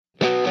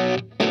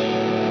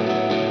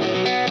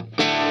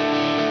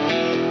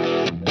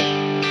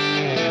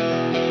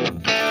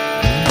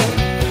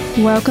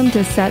Welcome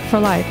to Set for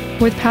Life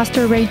with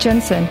Pastor Ray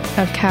Jensen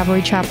of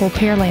Calvary Chapel,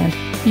 Pearland.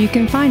 You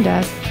can find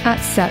us at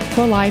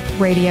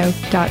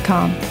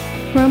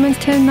setforliferadio.com. Romans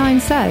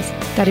 10:9 says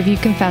that if you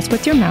confess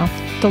with your mouth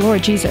the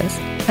Lord Jesus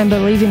and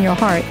believe in your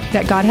heart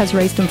that God has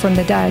raised him from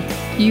the dead,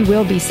 you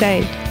will be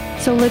saved.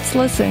 So let's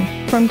listen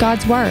from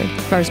God's Word,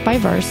 verse by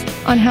verse,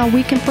 on how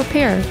we can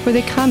prepare for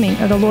the coming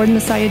of the Lord and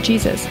Messiah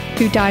Jesus,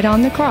 who died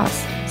on the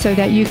cross so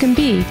that you can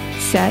be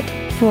set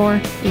for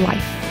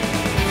life.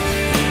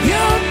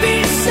 You'll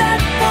be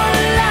set for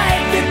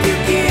life if you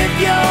give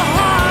your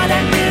heart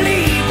and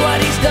believe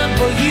what he's done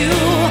for you.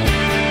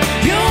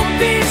 You'll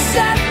be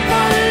set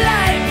for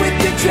life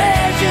with your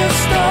treasure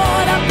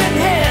stored up in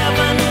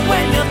heaven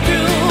when you're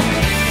through.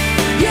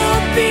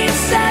 You'll be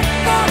set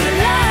for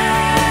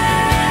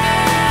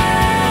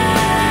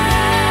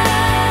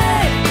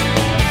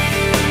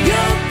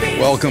life.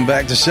 Welcome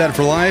back to Set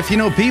for Life. You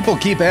know, people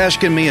keep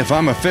asking me if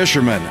I'm a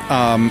fisherman.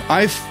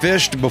 I've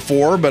fished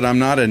before, but I'm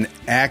not an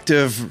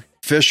active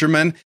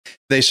fisherman.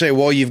 They say,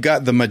 well, you've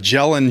got the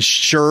Magellan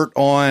shirt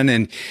on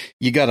and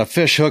you got a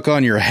fish hook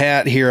on your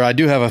hat here. I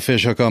do have a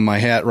fish hook on my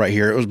hat right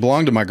here. It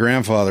belonged to my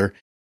grandfather,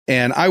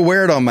 and I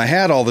wear it on my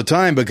hat all the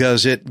time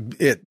because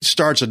it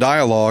starts a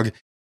dialogue.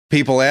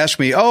 People ask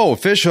me, oh,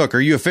 fish hook,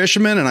 are you a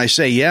fisherman? And I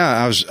say,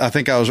 yeah, I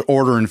think I was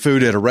ordering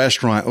food at a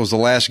restaurant. It was the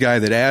last guy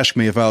that asked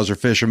me if I was a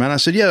fisherman. I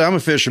said, yeah, I'm a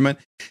fisherman.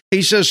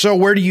 He says, so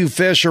where do you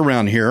fish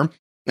around here?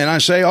 And I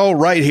say, oh,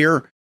 right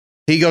here.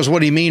 He goes, what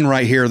do you mean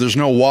right here? There's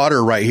no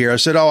water right here. I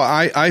said, oh,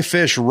 I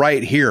fish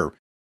right here.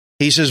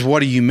 He says,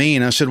 what do you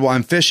mean? I said, well,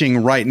 I'm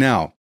fishing right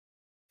now.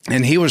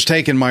 And he was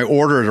taking my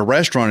order at a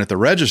restaurant at the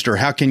register.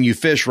 How can you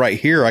fish right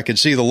here? I could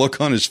see the look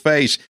on his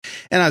face.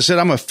 And I said,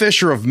 I'm a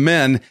fisher of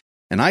men.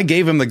 And I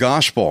gave him the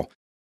gospel.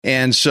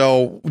 And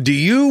so, do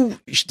you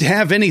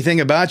have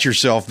anything about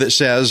yourself that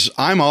says,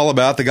 I'm all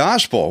about the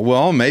gospel?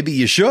 Well, maybe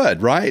you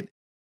should, right?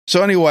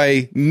 So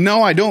anyway,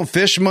 no, I don't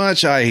fish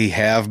much. I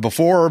have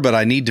before, but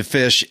I need to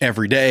fish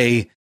every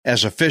day.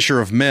 As a fisher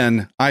of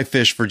men, I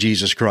fish for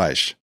Jesus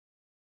Christ.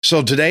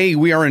 So today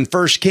we are in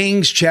 1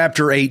 Kings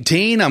chapter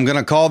 18. I'm going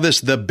to call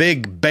this the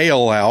big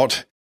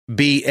bailout.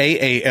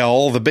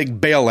 B-A-A-L, the big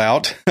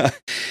bailout.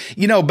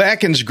 You know,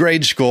 back in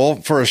grade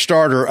school, for a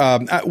starter,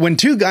 when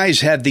two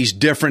guys had these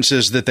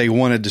differences that they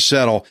wanted to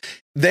settle,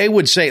 they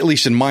would say, at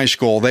least in my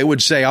school, they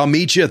would say, I'll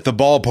meet you at the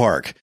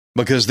ballpark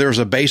because there's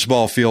a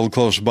baseball field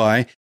close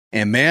by.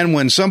 And man,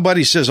 when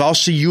somebody says, I'll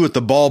see you at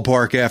the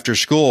ballpark after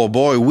school,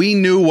 boy, we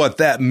knew what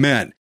that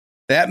meant.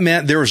 That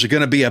meant there was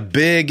going to be a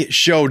big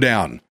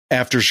showdown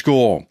after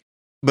school.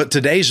 But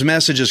today's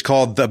message is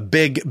called the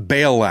big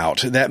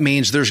bailout. That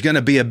means there's going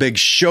to be a big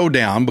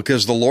showdown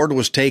because the Lord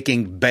was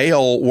taking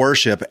Baal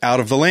worship out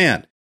of the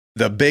land.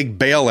 The big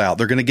bailout.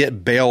 They're going to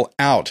get Baal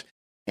out.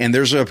 And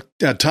there's a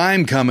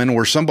time coming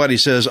where somebody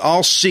says,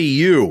 I'll see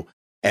you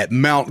at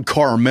Mount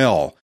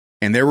Carmel.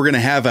 And they were going to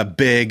have a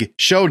big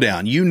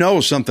showdown. You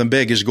know something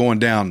big is going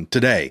down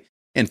today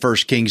in 1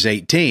 Kings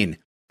 18.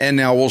 And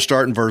now we'll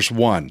start in verse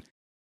 1.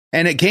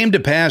 And it came to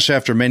pass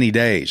after many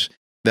days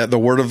that the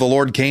word of the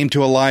Lord came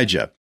to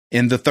Elijah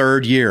in the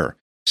 3rd year,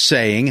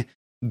 saying,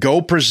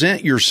 Go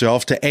present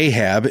yourself to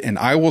Ahab, and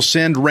I will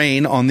send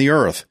rain on the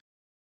earth.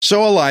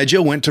 So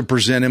Elijah went to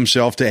present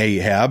himself to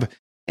Ahab,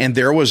 and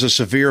there was a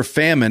severe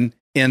famine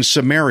in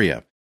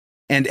Samaria.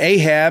 And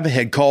Ahab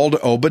had called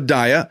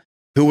Obadiah,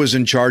 who was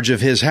in charge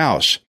of his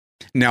house.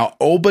 Now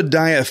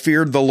Obadiah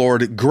feared the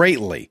Lord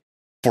greatly,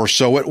 for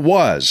so it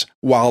was,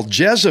 while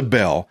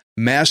Jezebel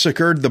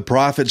massacred the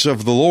prophets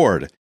of the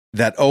Lord,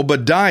 that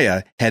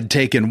Obadiah had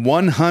taken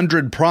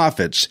 100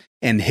 prophets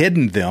and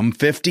hidden them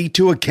 50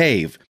 to a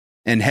cave,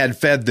 and had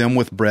fed them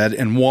with bread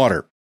and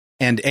water.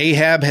 And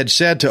Ahab had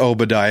said to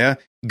Obadiah,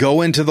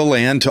 Go into the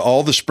land to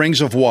all the springs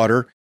of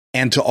water,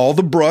 and to all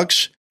the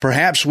brooks,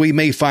 perhaps we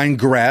may find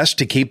grass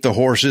to keep the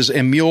horses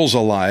and mules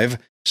alive,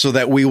 so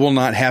that we will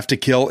not have to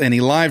kill any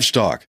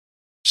livestock.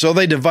 So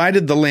they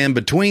divided the land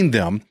between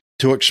them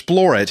to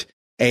explore it.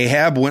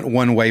 Ahab went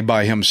one way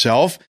by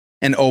himself,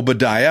 and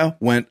Obadiah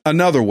went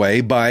another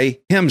way by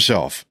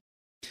himself.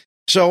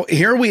 So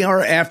here we are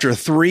after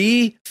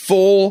 3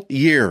 full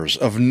years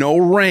of no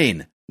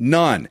rain,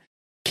 none.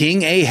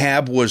 King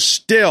Ahab was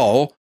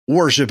still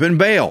worshiping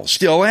Baal,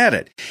 still at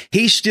it.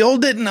 He still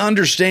didn't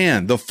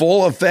understand the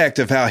full effect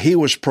of how he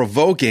was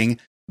provoking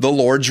the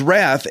Lord's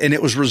wrath, and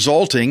it was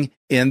resulting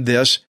in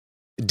this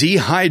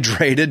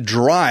dehydrated,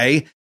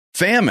 dry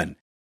famine.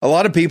 A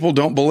lot of people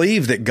don't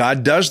believe that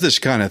God does this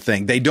kind of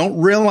thing. They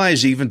don't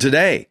realize even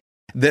today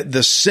that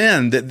the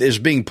sin that is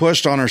being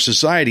pushed on our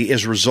society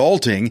is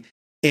resulting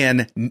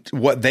in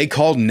what they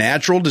call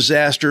natural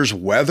disasters,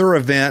 weather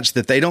events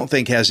that they don't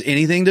think has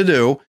anything to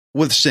do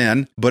with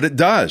sin, but it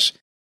does.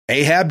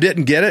 Ahab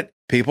didn't get it.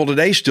 People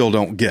today still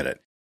don't get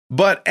it.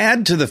 But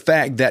add to the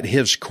fact that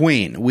his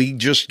queen, we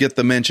just get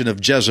the mention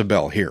of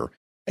Jezebel here.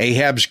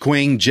 Ahab's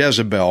queen,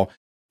 Jezebel,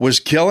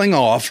 was killing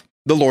off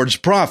the Lord's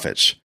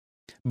prophets.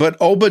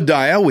 But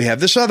Obadiah, we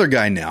have this other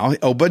guy now.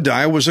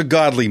 Obadiah was a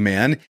godly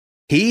man.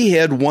 He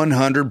hid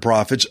 100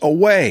 prophets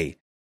away,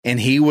 and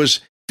he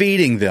was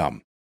feeding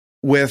them.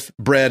 with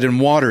bread and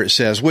water, it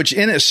says, which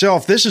in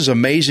itself, this is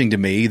amazing to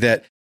me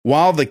that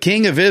while the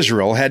king of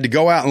Israel had to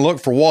go out and look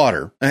for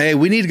water, hey,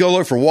 we need to go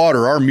look for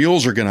water. Our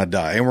mules are going to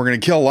die and we're going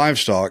to kill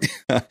livestock.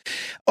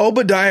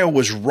 Obadiah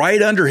was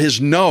right under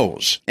his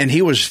nose and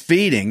he was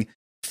feeding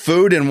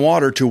food and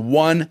water to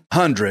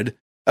 100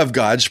 of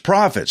God's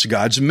prophets,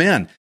 God's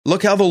men.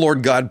 Look how the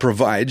Lord God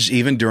provides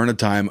even during a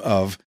time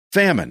of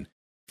famine.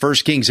 1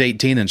 Kings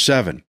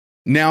 18:7.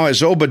 Now,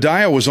 as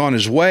Obadiah was on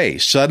his way,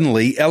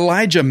 suddenly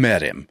Elijah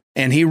met him,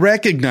 and he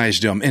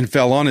recognized him and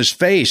fell on his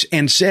face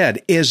and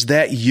said, "Is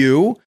that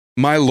you,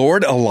 my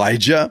lord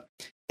Elijah?"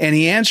 And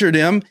he answered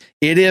him,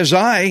 "It is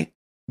I.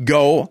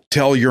 Go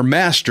tell your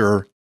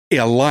master,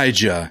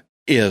 Elijah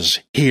is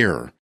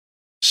here."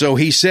 So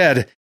he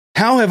said,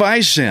 "How have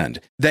I sinned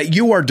that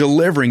you are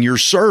delivering your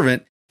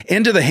servant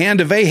into the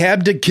hand of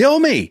Ahab to kill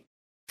me?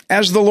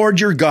 As the Lord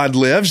your God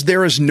lives,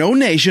 there is no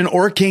nation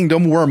or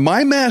kingdom where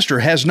my master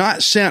has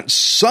not sent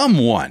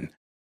someone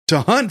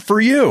to hunt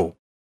for you."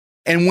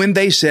 And when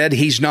they said,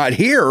 "He's not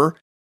here,"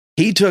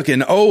 he took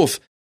an oath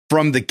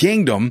from the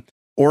kingdom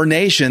or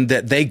nation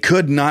that they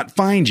could not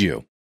find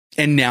you.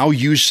 And now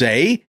you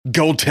say,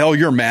 "Go tell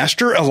your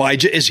master,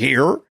 Elijah is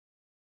here."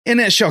 And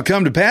it shall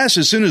come to pass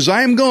as soon as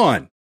I am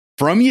gone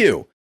from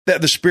you,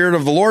 that the Spirit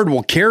of the Lord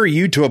will carry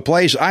you to a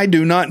place I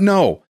do not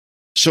know.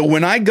 So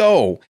when I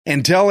go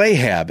and tell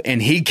Ahab,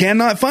 and he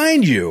cannot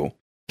find you,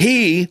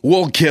 he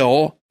will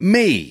kill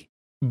me.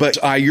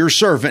 But I, your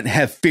servant,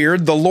 have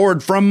feared the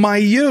Lord from my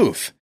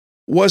youth.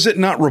 Was it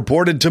not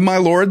reported to my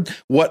Lord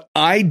what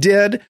I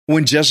did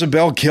when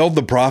Jezebel killed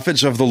the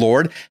prophets of the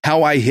Lord,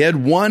 how I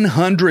hid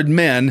 100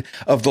 men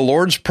of the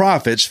Lord's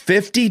prophets,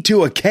 50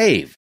 to a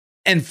cave,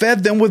 and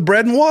fed them with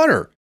bread and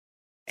water?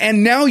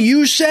 And now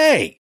you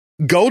say,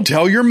 "Go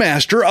tell your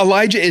master,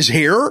 Elijah is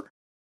here.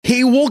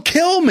 He will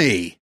kill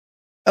me."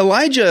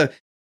 Elijah,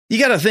 you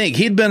got to think,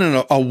 he'd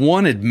been a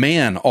wanted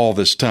man all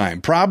this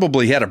time,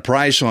 probably had a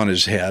price on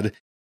his head.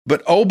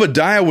 But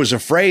Obadiah was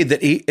afraid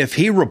that if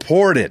he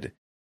reported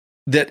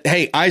that,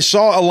 "Hey, I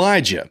saw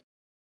Elijah,"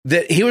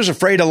 that he was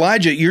afraid,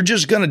 "Elijah, you're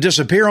just going to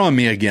disappear on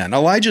me again."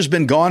 Elijah's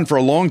been gone for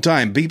a long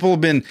time. People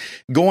have been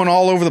going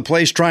all over the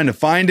place trying to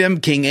find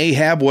him. King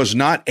Ahab was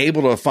not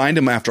able to find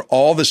him after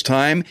all this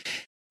time.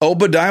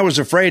 Obadiah was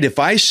afraid, if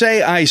I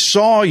say I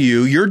saw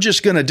you, you're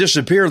just going to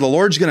disappear. The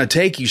Lord's going to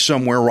take you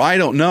somewhere where I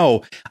don't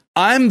know.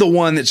 I'm the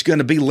one that's going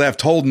to be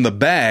left holding the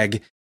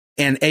bag,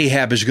 and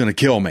Ahab is going to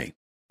kill me.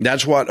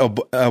 That's what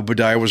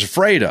Obadiah was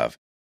afraid of.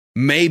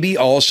 Maybe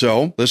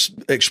also, let's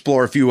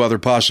explore a few other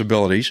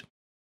possibilities.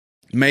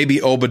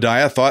 Maybe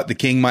Obadiah thought the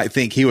king might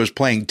think he was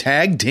playing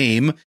tag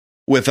team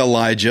with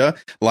Elijah,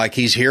 like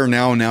he's here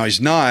now and now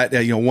he's not.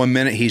 1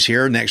 minute he's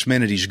here, next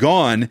minute he's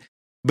gone.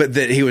 But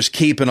that he was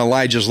keeping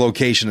Elijah's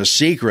location a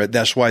secret.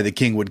 That's why the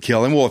king would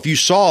kill him. Well, if you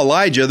saw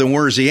Elijah, then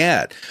where's he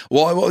at?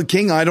 Well,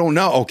 king, I don't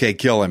know. Okay,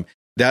 kill him.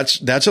 That's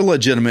a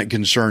legitimate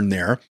concern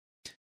there.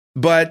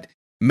 But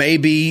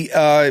maybe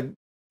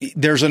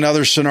there's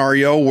another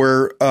scenario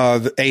where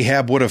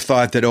Ahab would have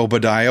thought that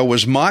Obadiah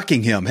was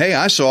mocking him. "Hey,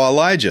 I saw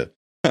Elijah,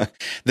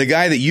 the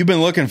guy that you've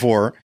been looking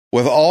for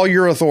with all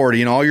your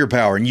authority and all your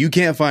power, and you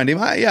can't find him.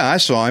 I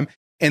saw him."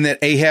 And that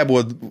Ahab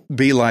would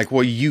be like,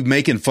 "Well, you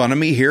making fun of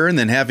me here," and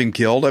then have him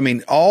killed. I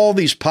mean, all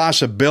these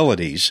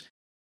possibilities.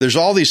 There's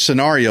all these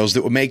scenarios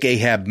that would make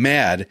Ahab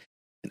mad.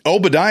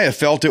 Obadiah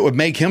felt it would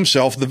make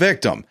himself the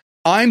victim.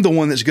 I'm the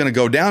one that's going to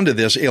go down to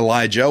this,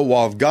 Elijah,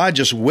 while God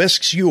just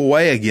whisks you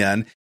away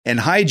again and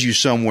hides you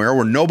somewhere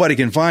where nobody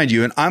can find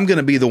you, and I'm going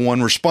to be the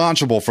one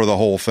responsible for the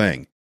whole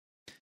thing.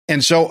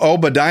 And so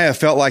Obadiah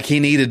felt like he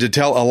needed to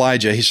tell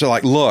Elijah. He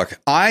said, "Look,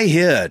 I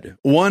hid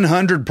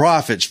 100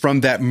 prophets from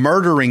that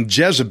murdering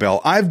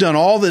Jezebel. I've done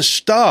all this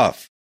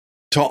stuff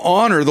to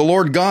honor the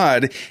Lord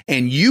God,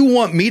 and you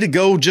want me to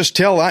go just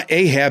tell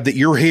Ahab that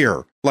you're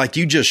here, like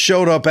you just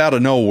showed up out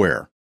of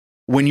nowhere,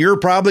 when you're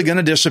probably going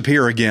to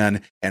disappear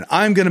again, and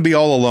I'm going to be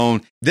all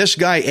alone. This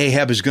guy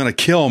Ahab is going to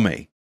kill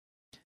me."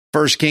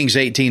 1 Kings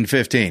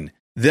 18:15.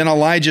 Then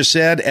Elijah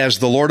said, "As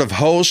the Lord of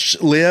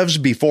hosts lives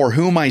before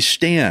whom I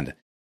stand,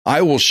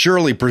 I will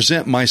surely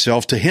present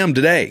myself to him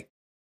today."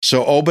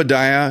 So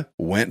Obadiah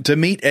went to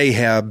meet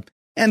Ahab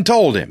and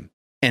told him,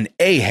 and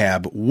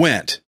Ahab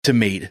went to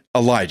meet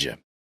Elijah.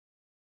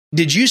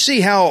 Did you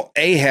see how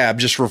Ahab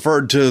just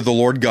referred to the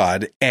Lord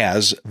God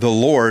as the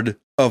Lord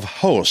of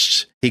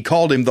hosts? He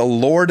called him the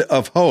Lord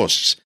of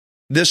hosts.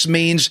 This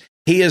means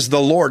he is the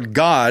Lord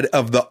God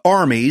of the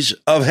armies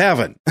of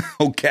heaven.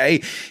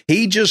 Okay?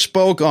 He just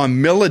spoke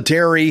on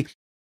military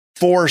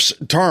force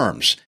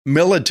terms,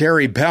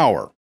 military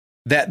power.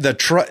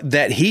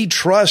 That he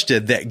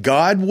trusted that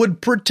God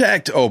would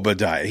protect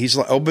Obadiah. He's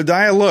like,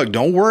 "Obadiah, look,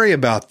 don't worry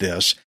about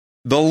this.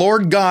 The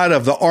Lord God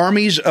of the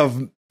armies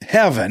of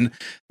heaven,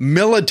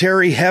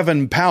 military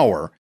heaven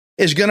power,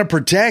 is going to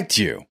protect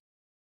you.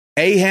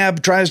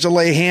 Ahab tries to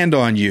lay hand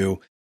on you.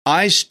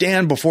 I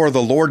stand before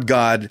the Lord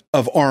God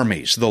of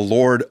armies, the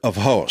Lord of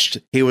hosts."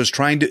 He was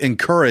trying to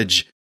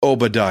encourage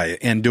Obadiah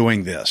in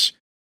doing this.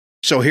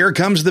 So here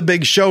comes the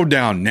big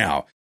showdown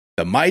now.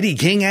 The mighty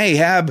King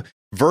Ahab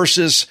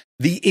versus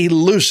the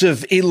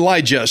elusive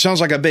Elijah.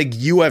 Sounds like a big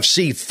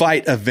UFC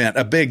fight event,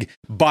 a big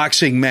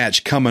boxing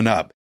match coming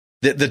up.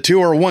 The two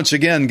are once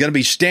again going to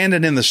be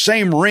standing in the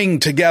same ring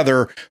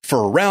together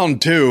for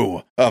round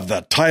 2 of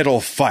the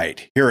title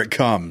fight. Here it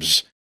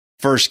comes.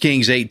 1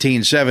 Kings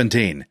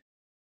 18:17.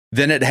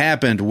 Then it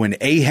happened when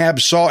Ahab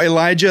saw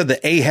Elijah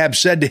that Ahab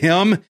said to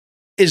him,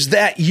 "Is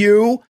that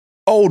you,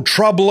 O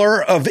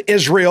troubler of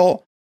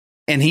Israel?"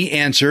 And he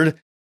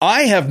answered,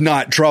 "I have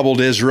not troubled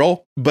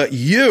Israel, but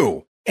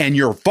you and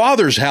your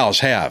father's house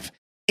have,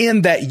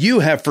 in that you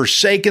have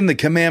forsaken the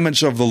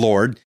commandments of the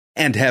Lord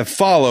and have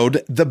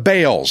followed the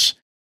Baals.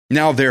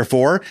 Now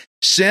therefore,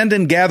 send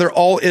and gather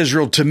all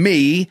Israel to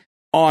me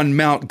on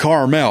Mount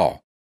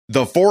Carmel,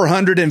 the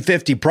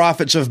 450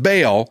 prophets of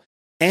Baal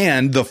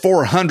and the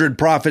 400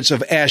 prophets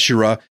of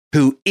Asherah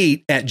who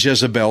eat at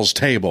Jezebel's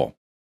table."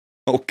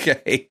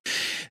 Okay,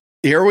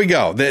 here we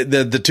go.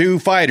 The two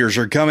fighters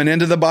are coming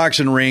into the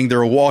boxing ring.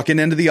 They're walking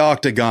into the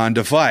octagon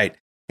to fight,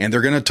 and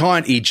they're going to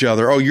taunt each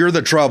other. "Oh, you're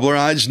the troubler.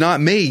 It's not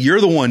me. You're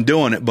the one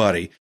doing it,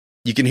 buddy."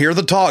 You can hear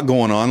the talk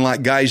going on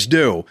like guys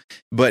do.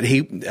 But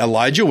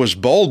Elijah was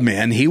bold,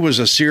 man. He was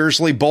a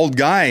seriously bold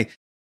guy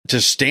to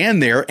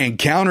stand there and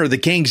counter the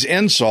king's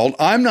insult.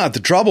 "I'm not the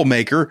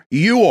troublemaker.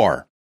 You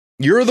are.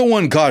 You're the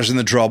one causing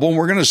the trouble, and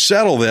we're going to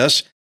settle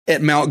this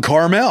at Mount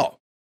Carmel."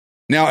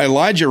 Now,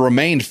 Elijah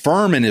remained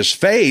firm in his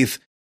faith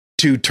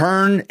to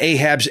turn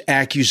Ahab's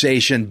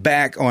accusation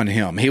back on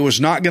him. He was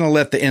not going to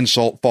let the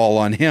insult fall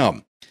on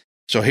him.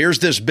 So here's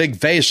this big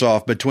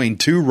face-off between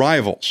two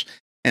rivals.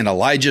 And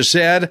Elijah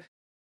said,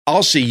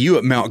 "I'll see you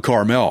at Mount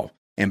Carmel,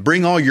 and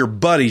bring all your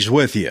buddies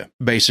with you,"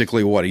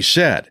 basically what he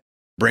said.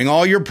 "Bring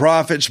all your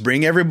prophets,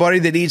 bring everybody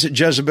that eats at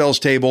Jezebel's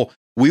table.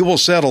 We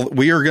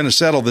are going to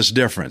settle this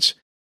difference."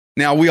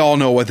 Now, we all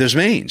know what this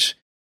means.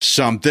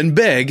 Something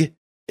big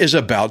is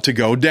about to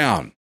go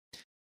down.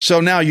 So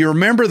now you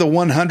remember the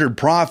 100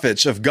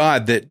 prophets of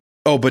God that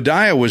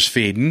Obadiah was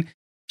feeding.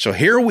 So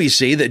here we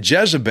see that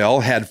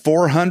Jezebel had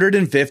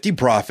 450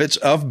 prophets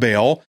of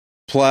Baal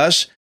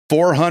plus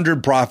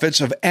 400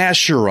 prophets of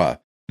Asherah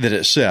that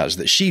it says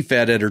that she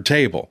fed at her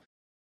table.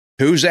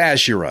 Who's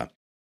Asherah?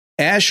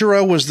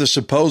 Asherah was the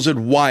supposed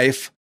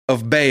wife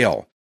of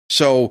Baal.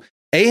 So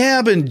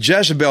Ahab and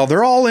Jezebel,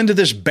 they're all into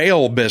this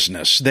Baal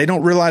business. They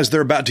don't realize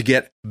they're about to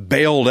get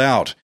bailed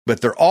out,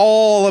 but they're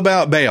all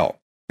about Baal.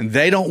 And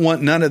they don't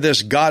want none of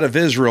this God of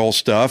Israel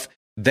stuff.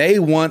 They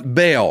want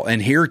Baal.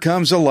 And here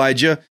comes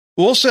Elijah.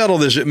 "We'll settle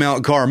this at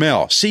Mount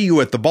Carmel. See you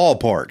at the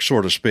ballpark,"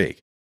 so to speak.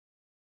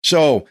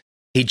 So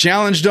he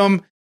challenged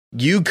them.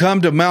 "You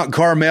come to Mount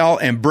Carmel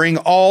and bring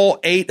all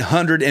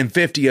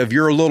 850 of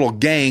your little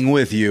gang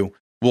with you.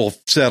 We'll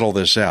settle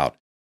this out."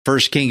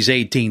 1 Kings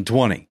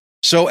 18:20.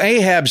 So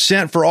Ahab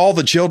sent for all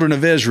the children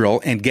of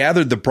Israel and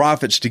gathered the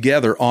prophets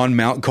together on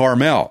Mount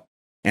Carmel.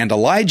 And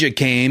Elijah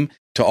came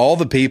to all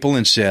the people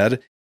and said,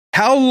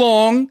 "How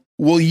long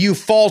will you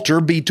falter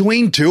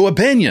between two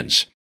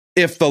opinions?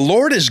 If the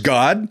Lord is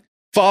God,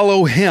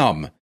 follow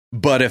him.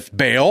 But if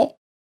Baal,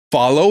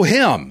 follow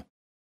him."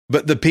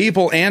 But the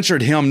people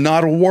answered him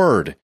not a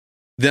word.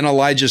 Then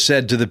Elijah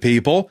said to the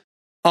people,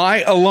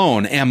 "I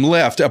alone am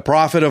left a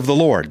prophet of the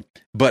Lord,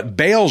 but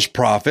Baal's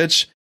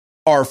prophets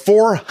are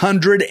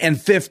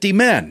 450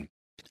 men.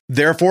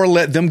 Therefore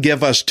let them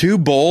give us 2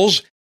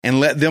 bulls, and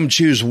let them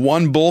choose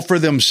 1 bull for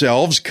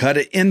themselves, cut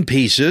it in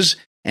pieces,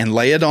 and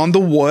lay it on the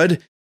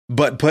wood,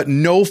 but put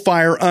no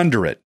fire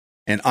under it.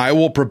 And I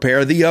will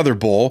prepare the other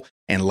bull,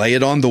 and lay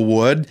it on the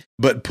wood,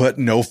 but put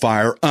no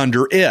fire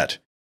under it.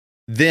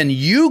 Then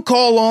you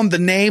call on the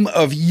name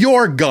of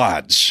your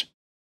gods,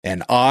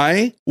 and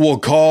I will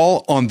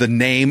call on the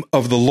name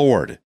of the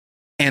Lord.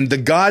 And the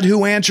God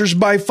who answers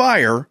by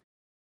fire,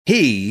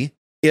 he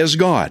is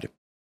God."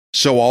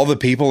 So all the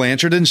people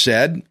answered and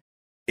said,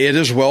 "It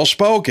is well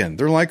spoken."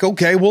 They're like,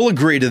 "Okay, we'll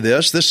agree to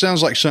this. This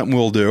sounds like something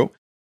we'll do."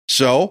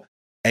 So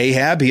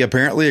Ahab, he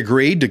apparently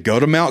agreed to go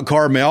to Mount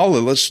Carmel,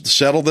 and let's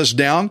settle this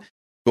down.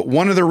 But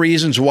one of the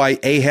reasons why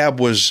Ahab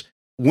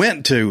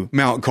went to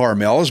Mount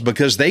Carmel is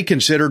because they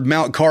considered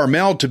Mount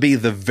Carmel to be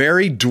the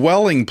very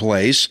dwelling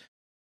place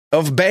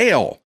of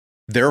Baal,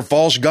 their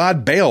false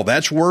god Baal.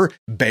 That's where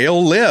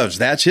Baal lives.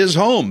 That's his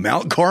home,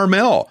 Mount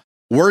Carmel.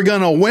 We're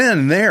going to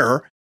win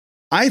there.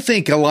 I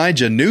think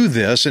Elijah knew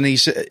this, and he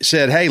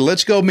said, "Hey,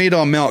 let's go meet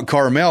on Mount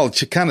Carmel,"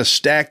 to kind of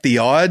stack the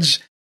odds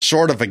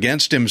sort of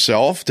against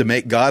himself to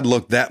make God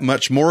look that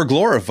much more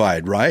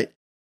glorified, right?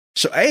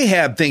 So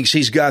Ahab thinks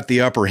he's got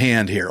the upper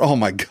hand here. Oh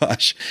my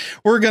gosh,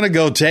 we're going to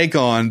go take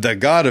on the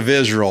God of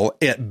Israel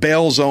at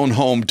Baal's own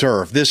home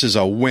turf. This is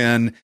a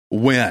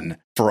win-win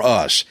for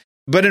us.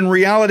 But in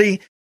reality,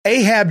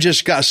 Ahab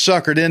just got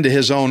suckered into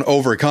his own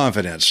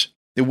overconfidence.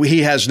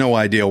 He has no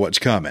idea what's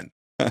coming.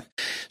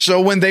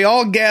 So when they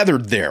all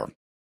gathered there,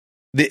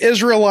 the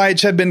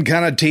Israelites had been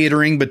kind of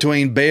teetering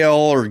between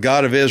Baal or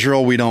God of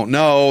Israel. We don't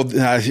know.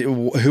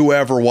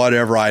 Whoever,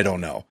 whatever, I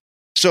don't know.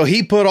 So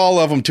he put all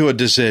of them to a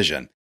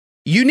decision.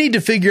 You need to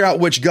figure out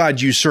which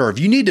God you serve.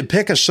 You need to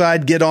pick a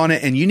side, get on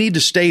it, and you need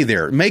to stay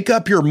there. Make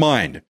up your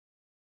mind.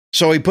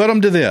 So he put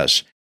them to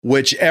this.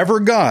 whichever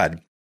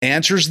God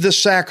answers this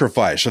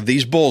sacrifice of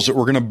these bulls that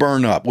we're going to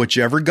burn up,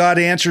 whichever God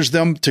answers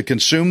them to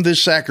consume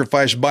this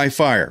sacrifice by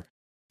fire,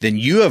 then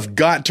you have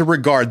got to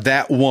regard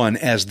that one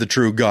as the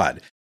true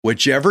God.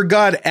 Whichever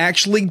God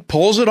actually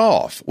pulls it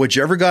off,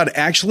 whichever God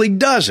actually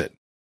does it,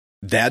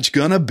 that's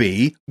going to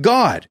be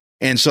God.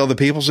 And so the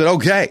people said,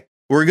 okay,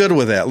 we're good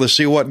with that. Let's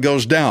see what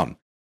goes down.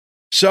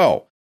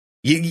 So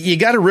you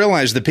got to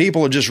realize the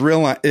people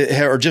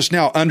are just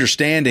now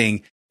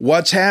understanding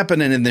what's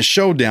happening in this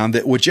showdown,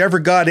 that whichever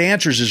God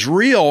answers is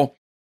real,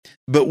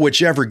 but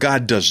whichever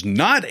God does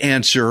not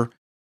answer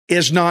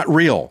is not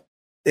real.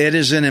 It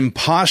is an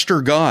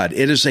imposter God.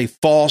 It is a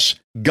false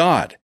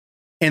God.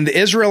 And the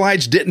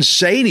Israelites didn't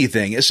say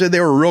anything. It said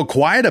they were real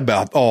quiet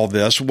about all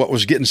this, what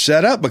was getting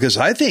set up, because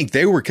I think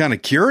they were kind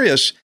of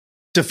curious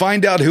to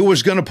find out who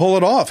was going to pull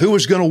it off, who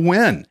was going to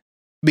win.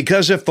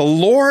 Because if the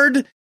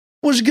Lord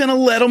was going to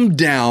let them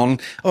down,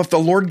 or if the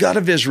Lord God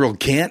of Israel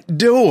can't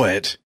do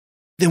it,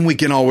 then we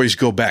can always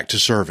go back to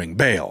serving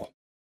Baal.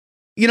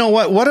 You know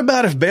what? What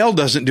about if Baal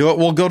doesn't do it?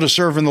 We'll go to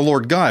serving the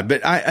Lord God.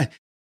 But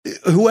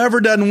whoever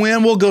doesn't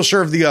win, we'll go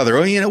serve the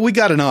other. You know, we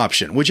got an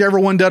option. Whichever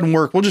one doesn't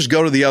work, we'll just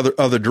go to the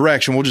other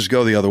direction. We'll just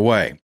go the other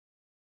way.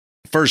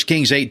 1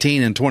 Kings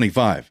 18 and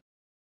 25.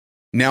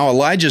 Now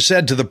Elijah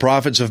said to the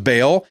prophets of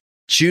Baal,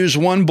 choose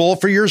one bull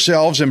for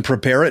yourselves and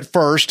prepare it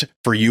first,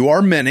 for you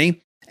are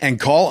many, and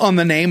call on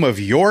the name of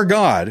your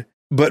God,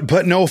 but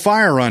put no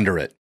fire under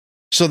it.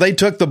 So they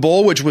took the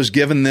bull which was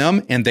given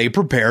them, and they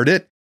prepared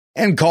it,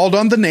 and called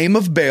on the name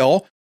of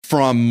Baal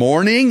from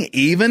morning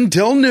even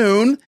till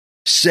noon,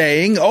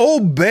 saying, O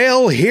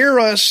Baal, hear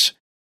us.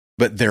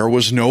 But there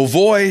was no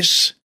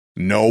voice,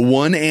 no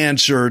one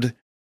answered.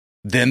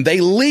 Then they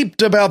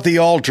leaped about the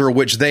altar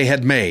which they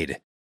had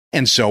made.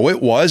 And so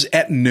it was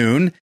at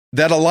noon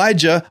that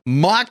Elijah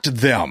mocked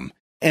them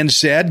and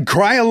said,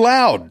 cry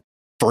aloud,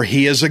 for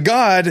he is a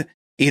god.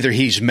 Either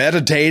he's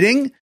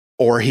meditating,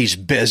 or he's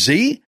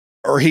busy,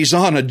 or he's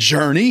on a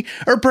journey,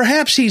 or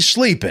perhaps he's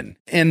sleeping,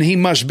 and he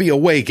must be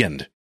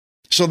awakened.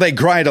 So they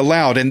cried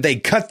aloud, and they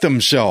cut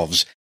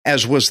themselves,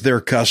 as was their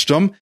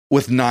custom,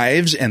 with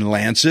knives and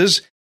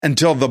lances,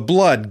 until the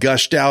blood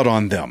gushed out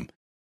on them.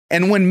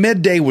 And when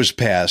midday was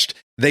past,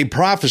 they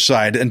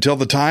prophesied until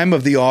the time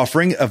of the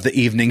offering of the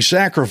evening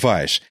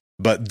sacrifice.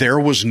 But there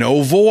was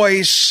no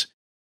voice,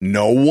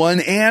 no one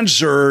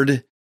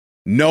answered,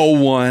 no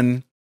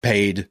one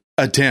paid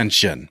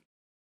attention.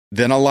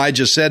 Then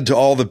Elijah said to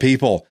all the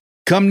people,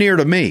 come near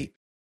to me.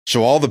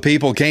 So all the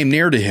people came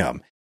near to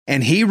him,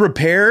 and he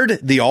repaired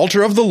the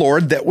altar of the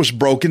Lord that was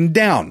broken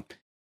down.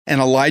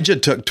 And Elijah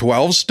took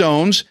 12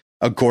 stones,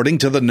 according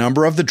to the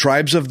number of the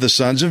tribes of the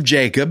sons of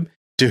Jacob,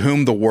 to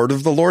whom the word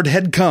of the Lord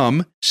had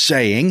come,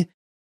 saying,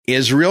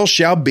 Israel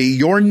shall be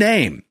your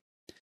name.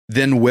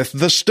 Then with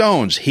the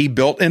stones he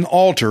built an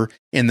altar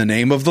in the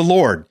name of the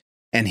Lord,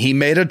 and he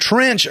made a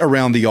trench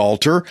around the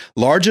altar,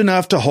 large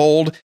enough to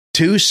hold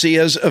 2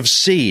 seahs of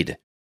seed.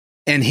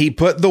 And he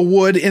put the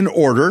wood in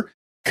order,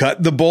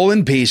 cut the bull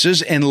in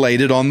pieces, and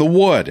laid it on the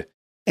wood,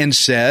 and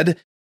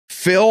said,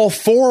 fill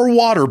 4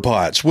 water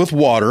pots with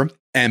water,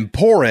 and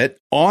pour it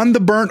on the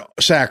burnt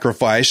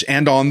sacrifice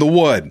and on the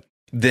wood.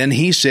 Then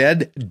he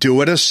said,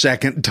 do it a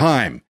second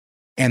time.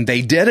 And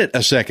they did it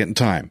a second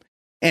time.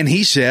 And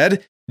he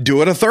said,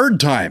 do it a third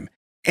time.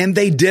 And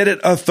they did it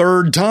a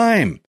third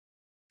time.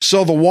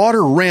 So the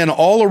water ran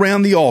all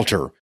around the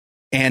altar,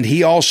 and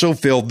he also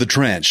filled the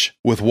trench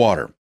with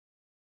water.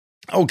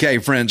 Okay,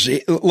 friends,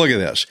 look at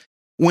this.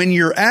 When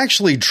you're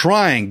actually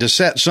trying to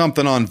set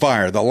something on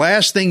fire, the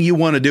last thing you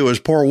want to do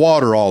is pour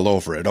water all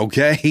over it,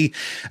 okay?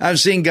 I've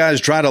seen guys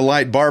try to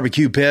light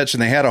barbecue pits,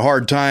 and they had a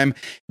hard time.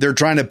 They're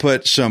trying to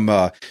put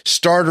some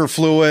starter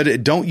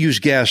fluid. Don't use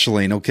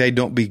gasoline, okay?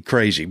 Don't be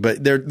crazy.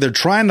 But they're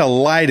trying to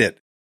light it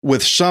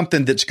with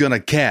something that's going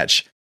to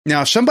catch.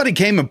 Now, if somebody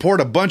came and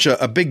poured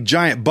a big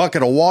giant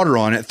bucket of water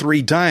on it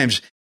 3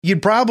 times,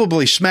 you'd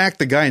probably smack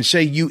the guy and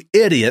say, you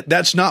idiot,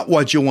 that's not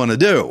what you want to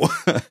do.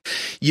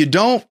 You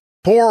don't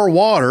pour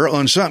water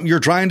on something you're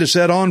trying to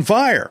set on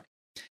fire.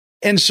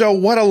 And so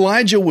what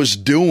Elijah was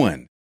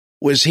doing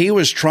was he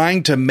was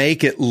trying to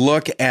make it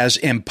look as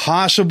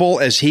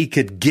impossible as he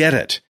could get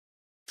it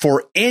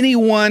for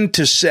anyone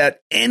to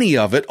set any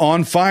of it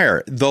on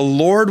fire. The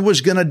Lord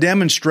was going to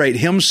demonstrate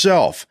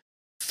himself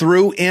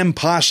through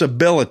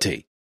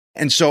impossibility.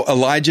 And so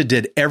Elijah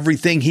did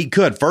everything he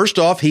could. First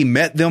off, he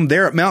met them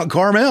there at Mount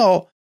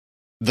Carmel,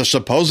 the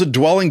supposed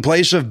dwelling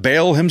place of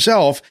Baal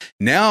himself.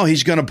 Now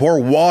he's going to pour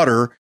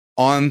water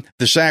on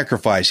the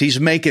sacrifice. He's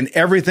making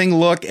everything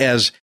look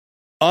as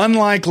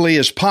unlikely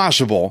as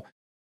possible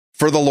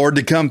for the Lord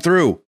to come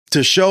through,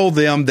 to show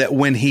them that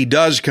when he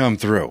does come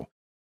through,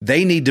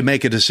 they need to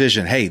make a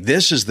decision. Hey,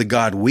 this is the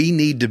God we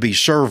need to be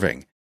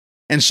serving.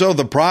 And so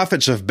the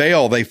prophets of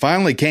Baal, they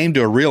finally came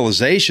to a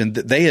realization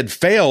that they had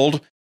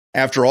failed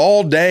after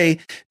all day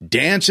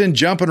dancing,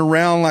 jumping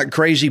around like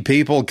crazy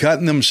people,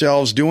 cutting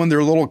themselves, doing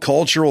their little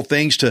cultural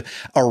things to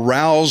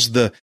arouse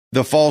the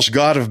false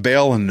god of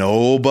Baal, and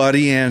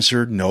nobody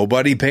answered.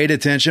 Nobody paid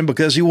attention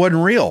because he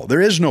wasn't real.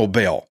 There is no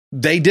Baal.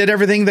 They did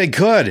everything they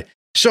could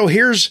So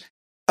here's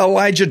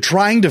Elijah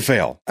trying to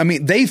fail. I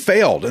mean, they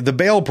failed. The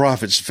Baal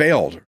prophets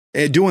failed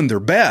at doing their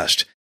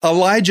best.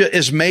 Elijah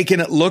is making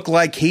it look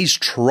like he's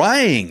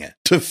trying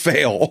to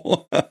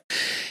fail.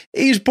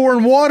 He's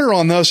pouring water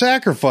on the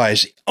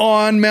sacrifice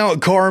on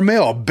Mount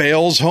Carmel,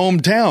 Baal's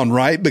hometown,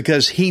 right?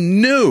 Because he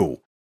knew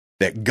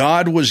that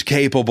God was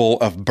capable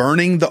of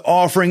burning the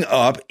offering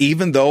up,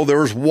 even though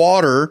there was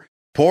water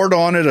poured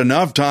on it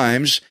enough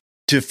times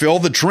to fill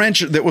the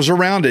trench that was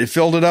around it. It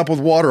filled it up with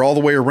water all the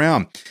way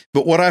around.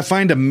 But what I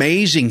find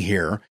amazing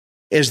here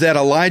is that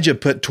Elijah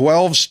put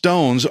 12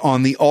 stones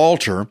on the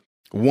altar,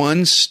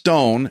 1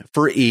 stone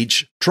for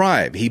each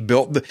tribe. He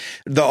built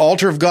the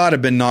altar of God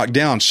had been knocked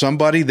down.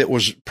 Somebody that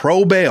was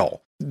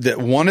pro-Baal, that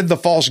wanted the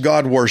false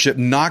god worship,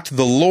 knocked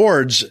the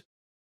Lord's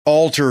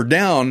altar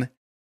down,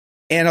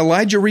 and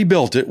Elijah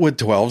rebuilt it with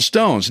 12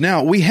 stones.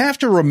 Now, we have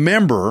to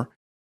remember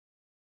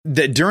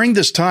that during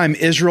this time,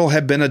 Israel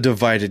had been a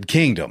divided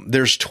kingdom.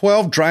 There's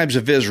 12 tribes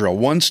of Israel,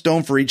 1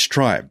 stone for each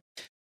tribe.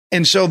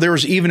 And so there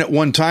was even at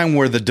one time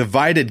where the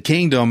divided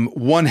kingdom,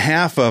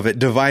 1/2 of it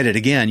divided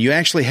again. You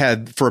actually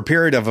had, for a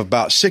period of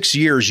about 6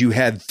 years, you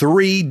had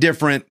 3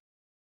 different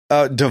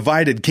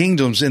divided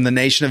kingdoms in the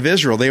nation of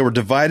Israel. They were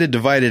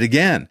divided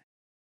again.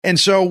 And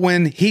so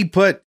when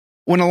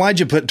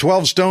Elijah put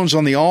 12 stones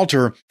on the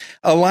altar,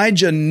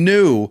 Elijah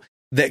knew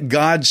that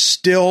God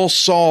still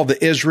saw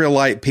the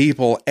Israelite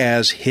people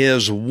as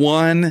his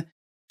one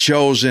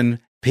chosen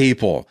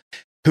people,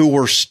 who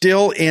were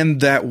still in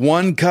that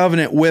one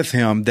covenant with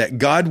him, that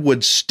God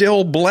would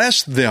still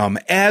bless them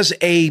as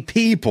a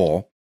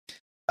people,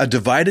 a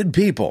divided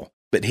people,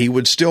 but he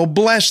would still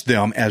bless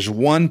them as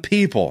one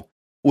people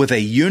with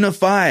a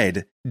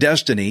unified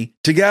destiny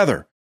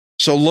together.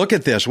 So look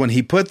at this. When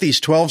he put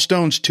these 12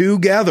 stones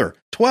together,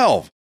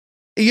 12,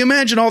 you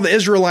imagine all the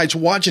Israelites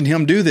watching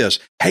him do this.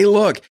 Hey,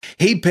 look,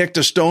 he picked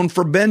a stone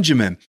for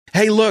Benjamin.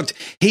 Hey, look,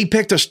 he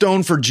picked a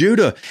stone for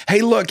Judah.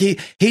 Hey, look,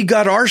 he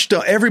got our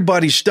stone.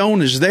 Everybody's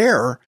stone is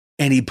there,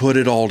 and he put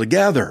it all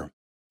together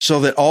so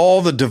that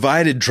all the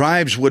divided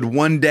tribes would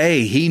one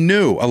day,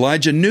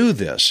 Elijah knew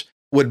this,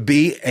 would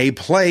be a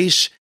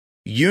place,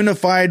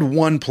 unified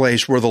one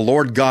place where the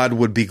Lord God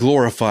would be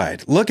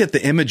glorified. Look at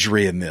the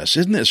imagery in this.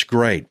 Isn't this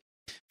great?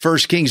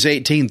 1 Kings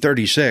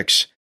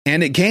 18:36.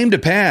 And it came to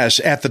pass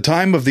at the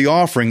time of the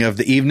offering of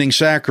the evening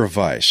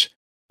sacrifice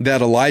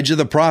that Elijah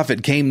the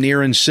prophet came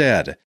near and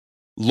said,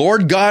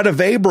 Lord God of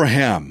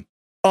Abraham,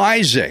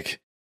 Isaac,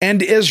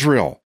 and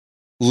Israel,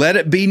 let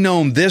it be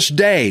known this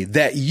day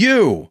that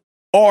you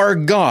are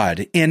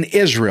God in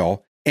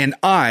Israel, and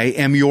I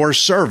am your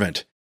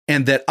servant,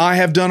 and that I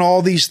have done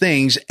all these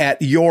things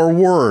at your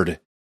word.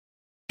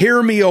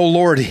 Hear me, O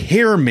Lord,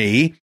 hear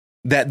me,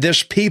 that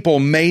this people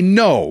may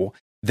know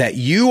that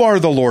you are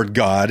the Lord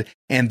God,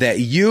 and that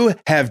you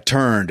have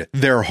turned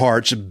their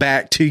hearts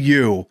back to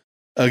you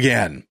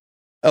again.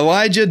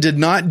 Elijah did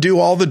not do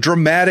all the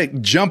dramatic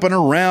jumping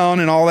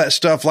around and all that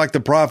stuff like the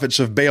prophets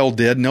of Baal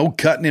did, no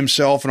cutting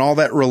himself and all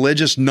that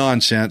religious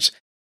nonsense.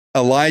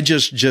 Elijah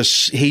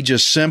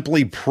just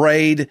simply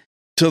prayed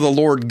to the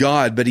Lord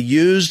God, but he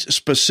used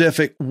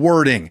specific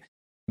wording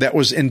that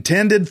was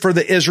intended for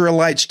the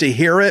Israelites to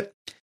hear it,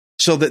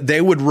 so that they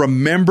would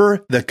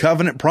remember the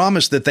covenant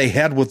promise that they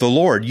had with the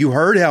Lord. You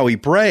heard how he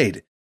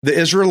prayed. The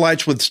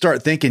Israelites would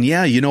start thinking,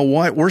 yeah, you know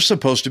what? We're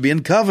supposed to be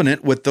in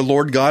covenant with the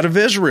Lord God of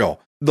Israel.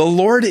 The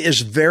Lord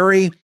is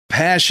very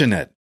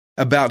passionate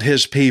about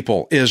his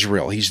people,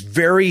 Israel. He's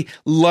very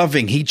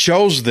loving. He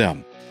chose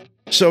them.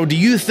 So do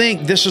you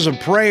think this is a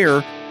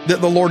prayer that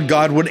the Lord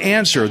God would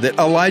answer, that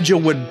Elijah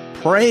would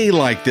pray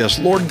like this?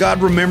 Lord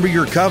God, remember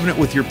your covenant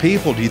with your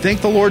people. Do you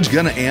think the Lord's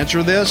going to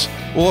answer this?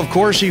 Well, of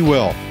course he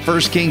will.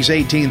 1 Kings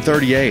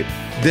 18:38.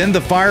 Then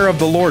the fire of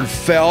the Lord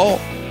fell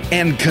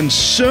and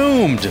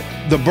consumed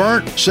the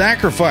burnt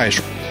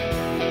sacrifice.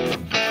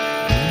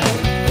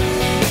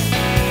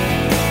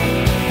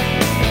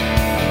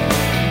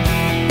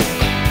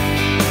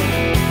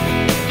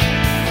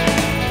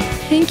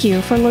 Thank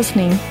you for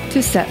listening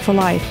to Set for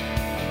Life.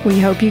 We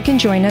hope you can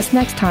join us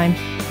next time,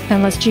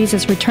 unless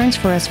Jesus returns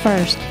for us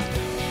first.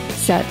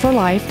 Set for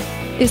Life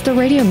is the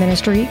radio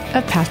ministry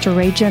of Pastor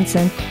Ray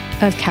Jensen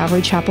of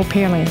Calvary Chapel,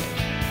 Pearland.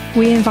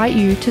 We invite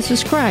you to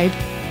subscribe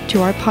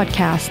to our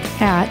podcast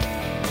at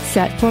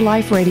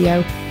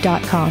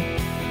setforliferadio.com.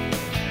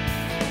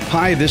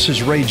 Hi, this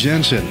is Ray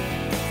Jensen.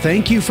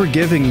 Thank you for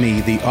giving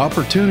me the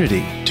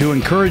opportunity to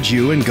encourage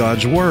you in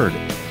God's Word.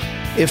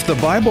 If the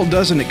Bible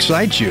doesn't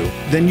excite you,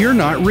 then you're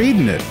not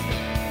reading it.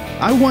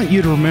 I want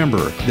you to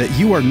remember that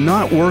you are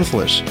not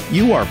worthless.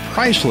 You are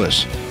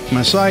priceless.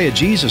 Messiah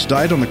Jesus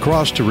died on the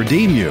cross to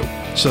redeem you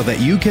so that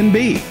you can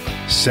be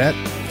set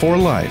for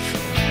life.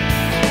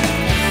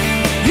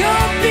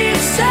 You'll be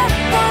set